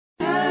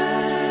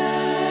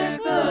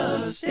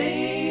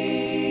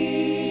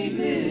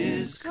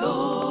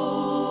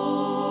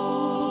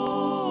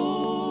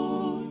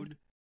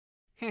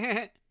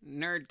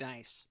Nerd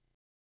Dice.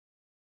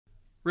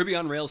 Ruby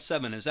on Rails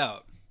 7 is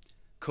out.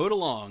 Code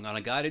along on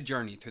a guided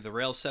journey through the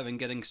Rails 7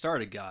 Getting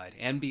Started guide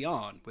and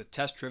beyond with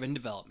test-driven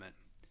development.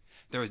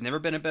 There has never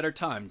been a better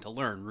time to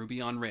learn Ruby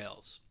on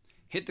Rails.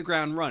 Hit the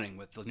ground running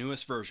with the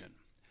newest version.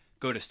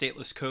 Go to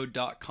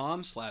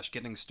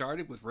statelesscode.com/getting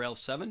started with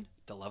Rails 7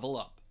 to level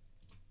up.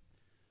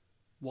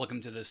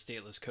 Welcome to the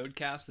Stateless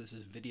Codecast. This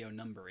is video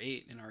number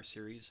 8 in our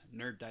series,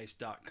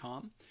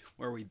 nerddice.com,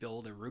 where we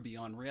build a Ruby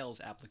on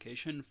Rails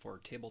application for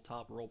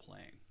tabletop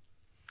role-playing.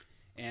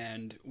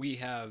 And we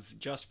have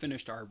just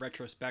finished our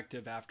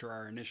retrospective after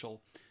our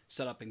initial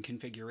setup and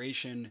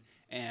configuration,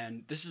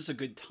 and this is a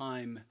good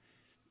time.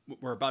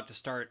 We're about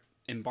to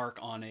embark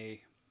on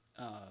a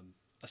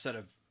set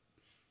of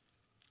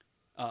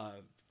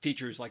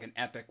features like an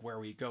epic where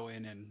we go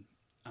in and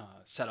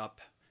set up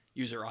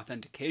user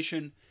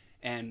authentication.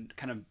 And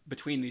kind of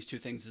between these two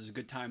things is a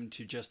good time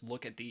to just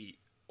look at the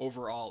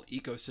overall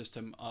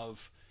ecosystem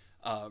of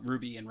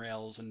Ruby and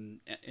Rails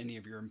and any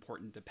of your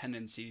important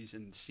dependencies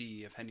and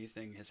see if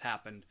anything has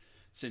happened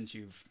since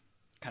you've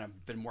kind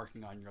of been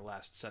working on your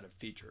last set of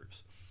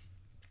features.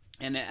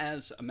 And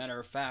as a matter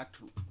of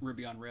fact,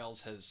 Ruby on Rails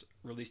has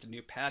released a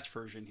new patch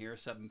version here,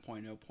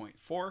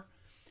 7.0.4.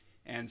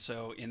 And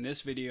so in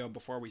this video,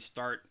 before we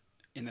start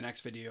in the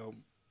next video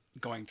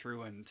going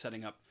through and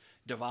setting up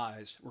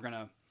Devise, we're going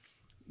to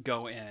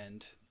go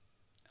and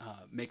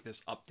make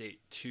this update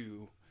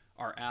to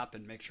our app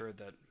and make sure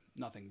that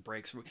nothing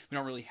breaks. We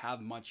don't really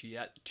have much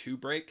yet to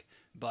break,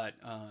 but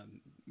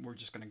we're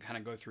just going to kind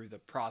of go through the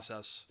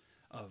process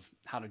of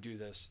how to do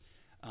this.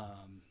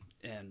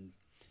 And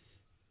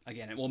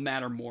again, it will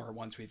matter more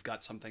once we've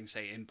got something,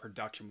 say, in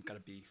production. We've got to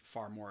be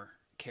far more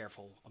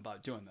careful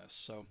about doing this.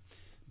 So,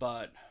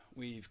 but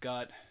we've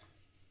got a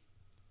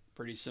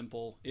pretty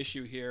simple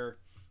issue here.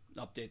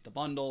 Update the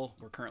bundle.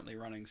 We're currently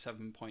running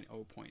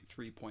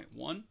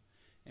 7.0.3.1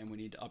 and we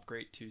need to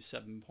upgrade to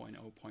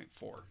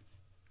 7.0.4.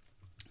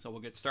 So we'll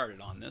get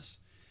started on this.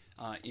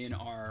 In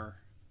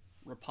our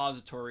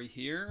repository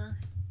here,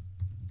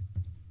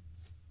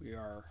 we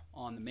are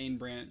on the main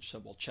branch, so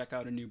we'll check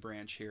out a new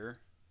branch here.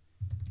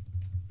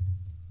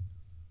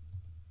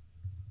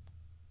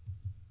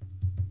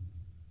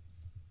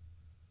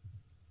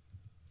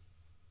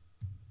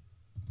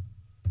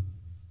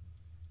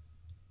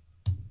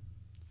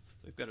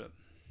 We've got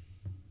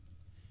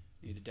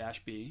need a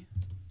 -b.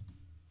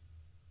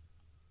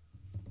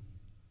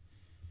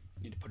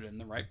 Need to put it in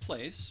the right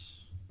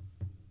place.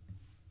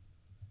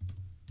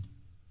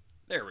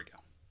 There we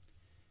go.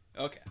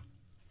 Okay.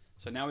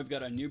 So now we've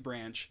got a new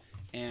branch,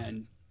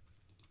 and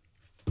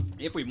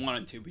if we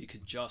wanted to, we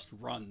could just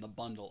run the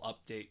bundle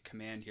update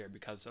command here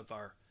because of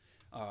our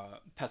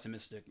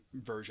pessimistic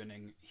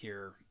versioning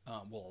here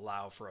will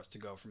allow for us to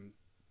go from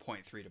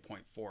 0.3 to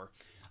 0.4.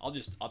 I'll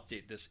just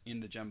update this in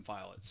the gem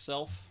file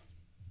itself.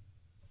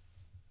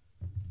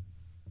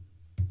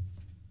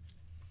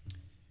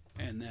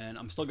 And then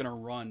I'm still going to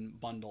run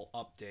bundle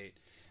update.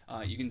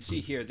 You can see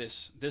here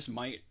this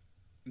might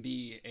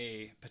be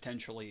a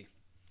potentially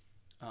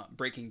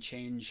breaking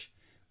change,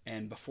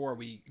 and before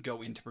we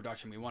go into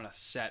production we want to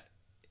set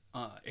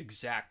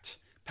exact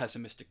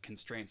pessimistic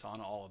constraints on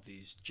all of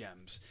these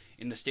gems.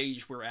 In the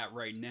stage we're at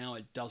right now,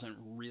 it doesn't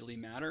really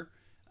matter,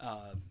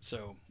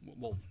 so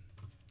we'll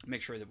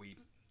make sure that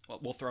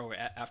we'll throw,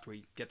 after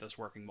we get this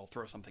working, we'll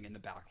throw something in the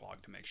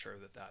backlog to make sure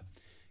that that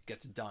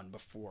gets done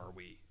before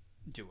we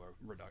do a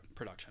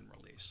production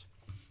release.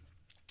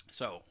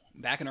 So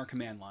back in our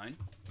command line,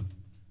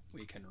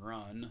 we can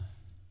run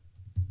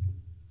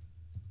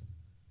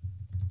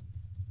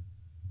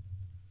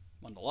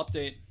bundle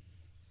update,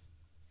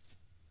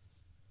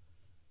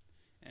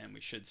 and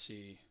we should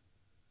see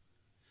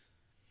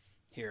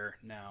here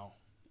now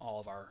all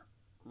of our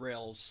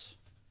Rails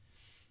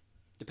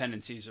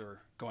dependencies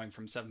are going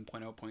from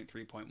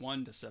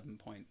 7.0.3.1 to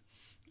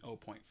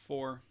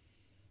 7.0.4,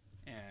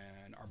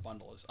 and our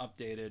bundle is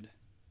updated.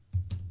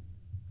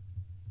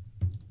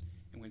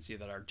 And we can see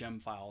that our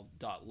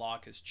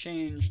Gemfile.lock has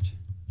changed.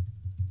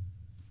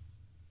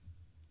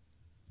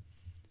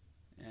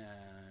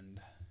 And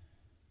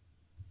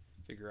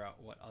figure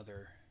out what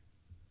other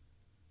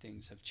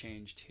things have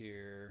changed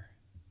here.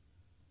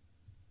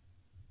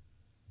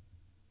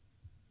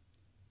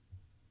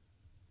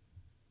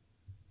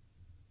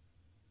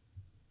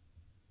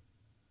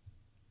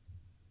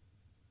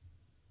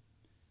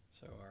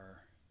 So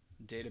our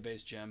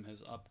database gem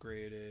has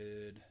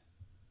upgraded.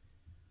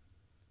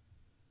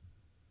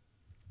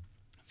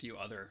 A few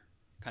other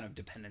kind of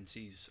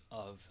dependencies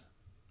of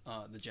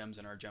the gems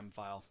in our gem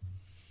file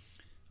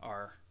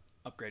are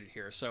upgraded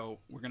here. So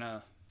we're going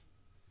to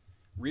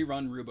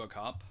rerun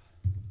RuboCop.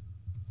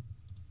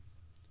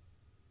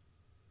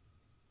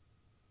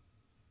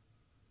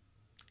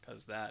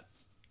 Because that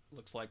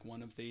looks like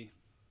one of the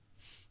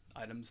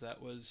items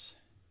that was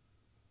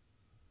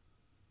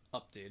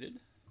updated.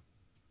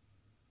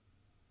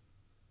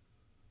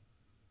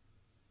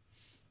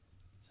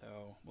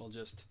 So we'll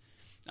just,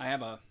 I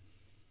have an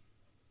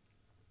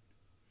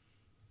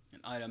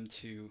item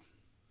to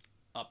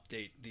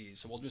update these,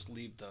 so we'll just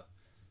leave the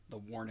the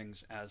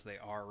warnings as they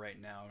are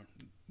right now.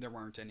 There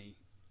weren't any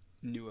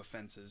new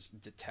offenses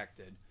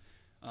detected.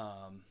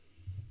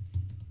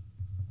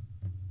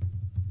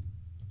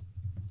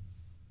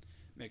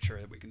 Make sure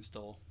that we can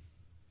still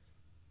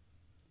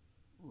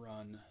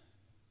run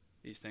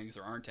these things.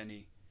 There aren't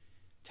any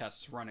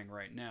tests running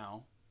right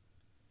now,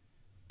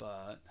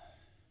 but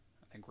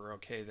I think we're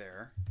okay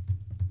there.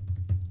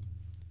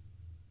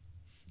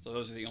 So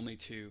those are the only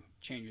two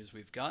changes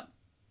we've got.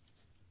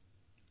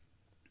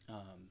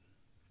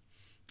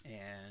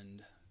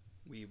 And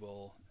we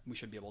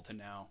should be able to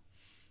now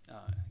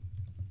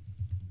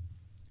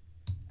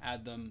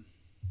add them,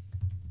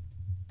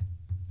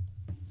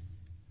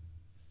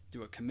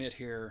 do a commit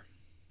here.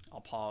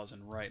 I'll pause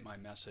and write my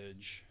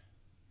message.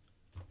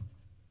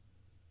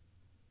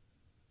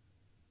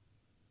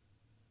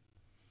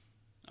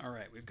 All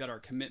right, we've got our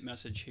commit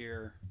message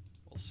here.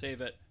 We'll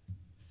save it.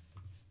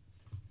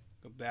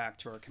 Go back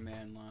to our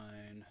command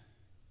line.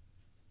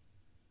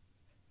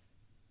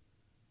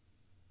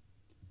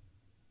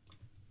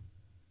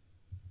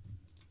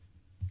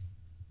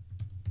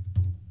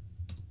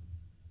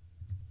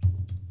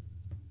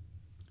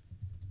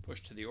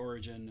 Push to the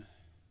origin.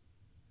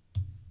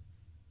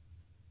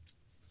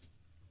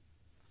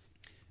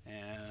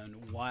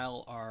 And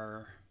while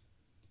our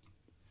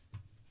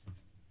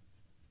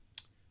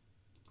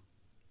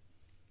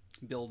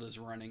build is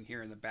running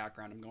here in the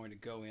background, I'm going to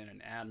go in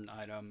and add an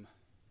item.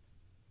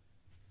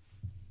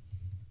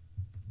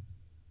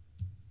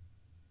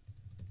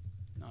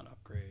 Not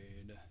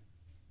upgrade.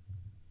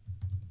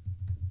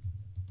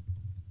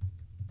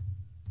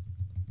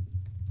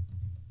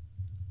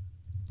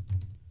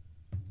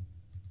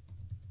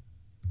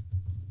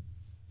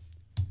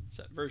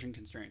 Set version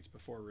constraints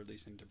before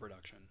releasing to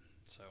production.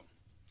 So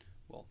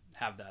we'll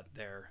have that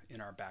there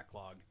in our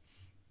backlog,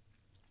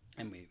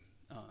 and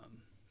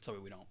so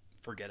we don't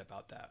forget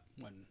about that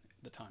when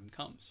the time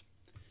comes.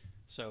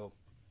 So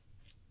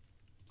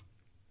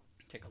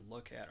take a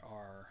look at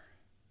our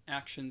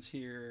actions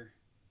here.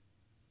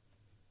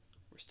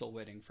 We're still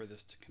waiting for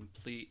this to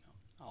complete.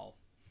 I'll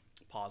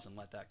pause and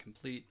let that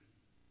complete.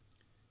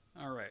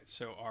 All right,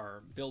 so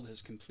our build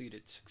has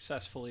completed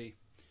successfully.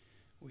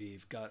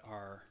 We've got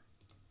our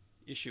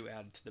issue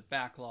added to the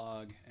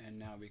backlog, and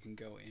now we can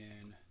go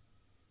in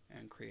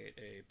and create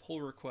a pull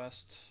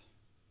request.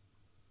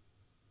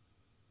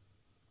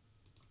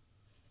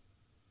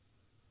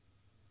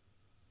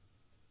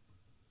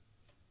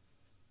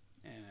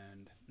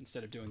 And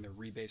instead of doing the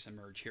rebase and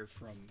merge here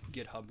from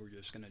GitHub, we're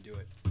just going to do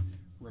it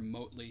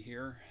remotely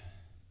here.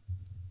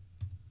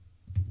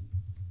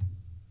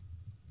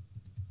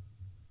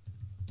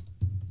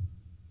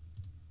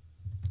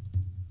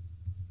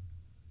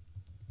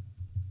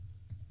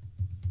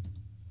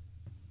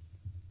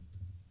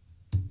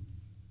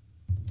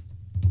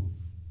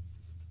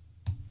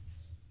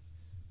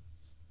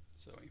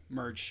 So we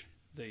merge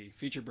the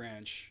feature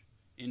branch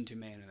into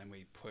main, and then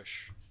we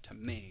push to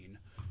main,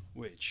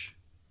 which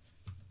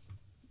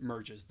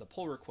merges the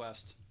pull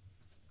request.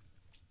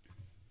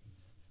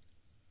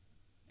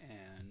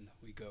 And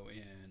we go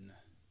in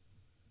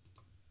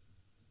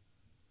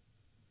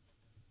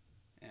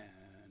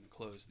and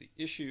close the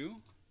issue.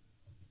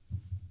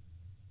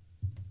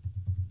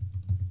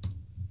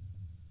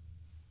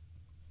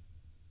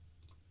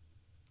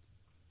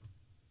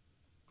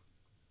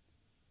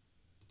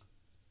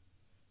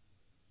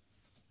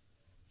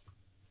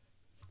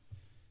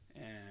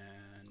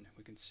 And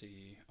we can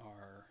see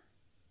our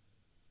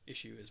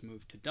issue is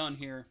moved to done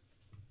here.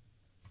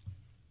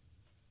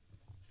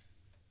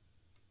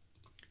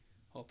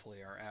 Hopefully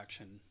our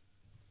action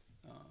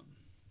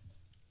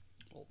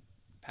will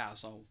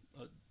pass. I'll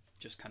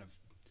just kind of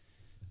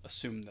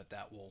assume that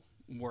that will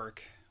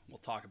work. We'll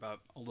talk about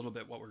a little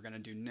bit what we're going to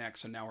do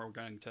next. So now we're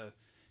going to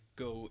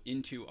go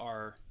into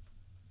our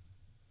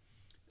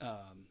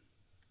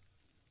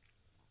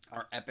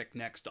epic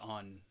next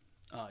on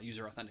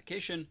user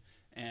authentication,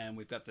 and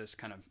we've got this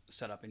kind of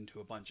set up into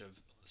a bunch of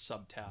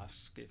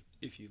subtasks.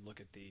 If you look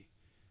at the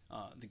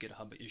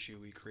GitHub issue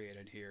we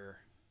created here,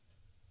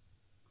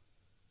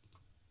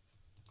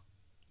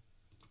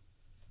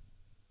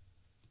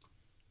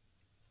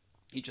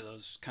 each of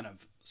those kind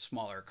of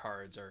smaller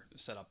cards are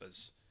set up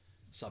as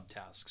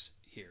subtasks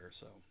here,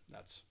 so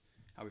that's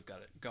how we've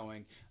got it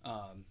going.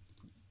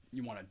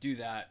 You want to do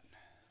that.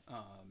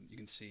 You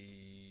can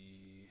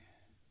see,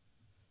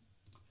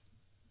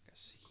 I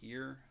guess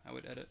here I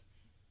would edit.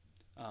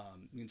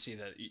 You can see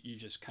that you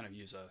just kind of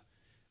use a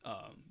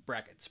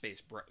bracket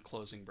space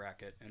closing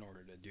bracket in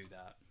order to do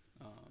that.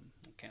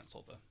 We'll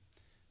cancel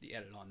the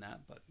edit on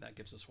that, but that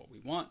gives us what we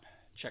want.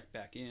 Check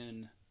back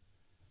in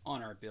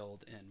on our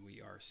build, and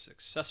we are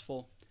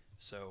successful.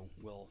 So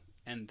we'll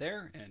end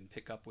there and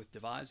pick up with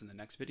Devise in the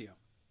next video.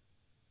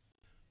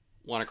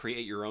 Want to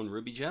create your own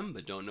Ruby gem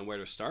but don't know where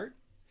to start?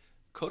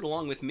 Code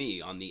along with me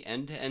on the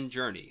end-to-end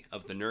journey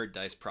of the Nerd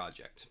Dice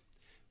project.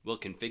 We'll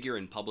configure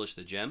and publish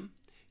the gem,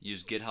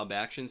 use GitHub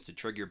Actions to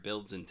trigger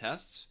builds and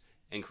tests,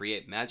 and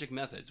create magic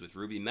methods with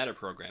Ruby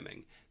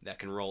metaprogramming that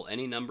can roll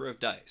any number of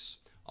dice,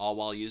 all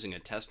while using a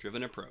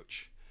test-driven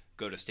approach.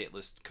 Go to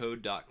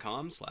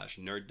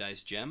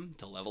statelesscode.com/nerddicegem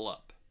to level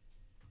up.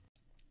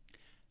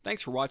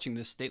 Thanks for watching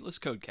this Stateless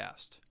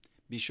Codecast.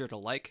 Be sure to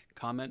like,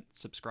 comment,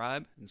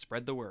 subscribe, and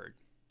spread the word.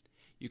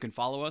 You can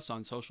follow us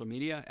on social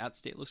media at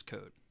Stateless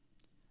Code.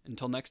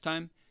 Until next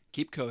time,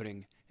 keep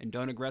coding and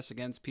don't aggress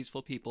against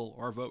peaceful people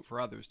or vote for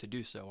others to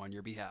do so on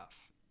your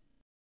behalf.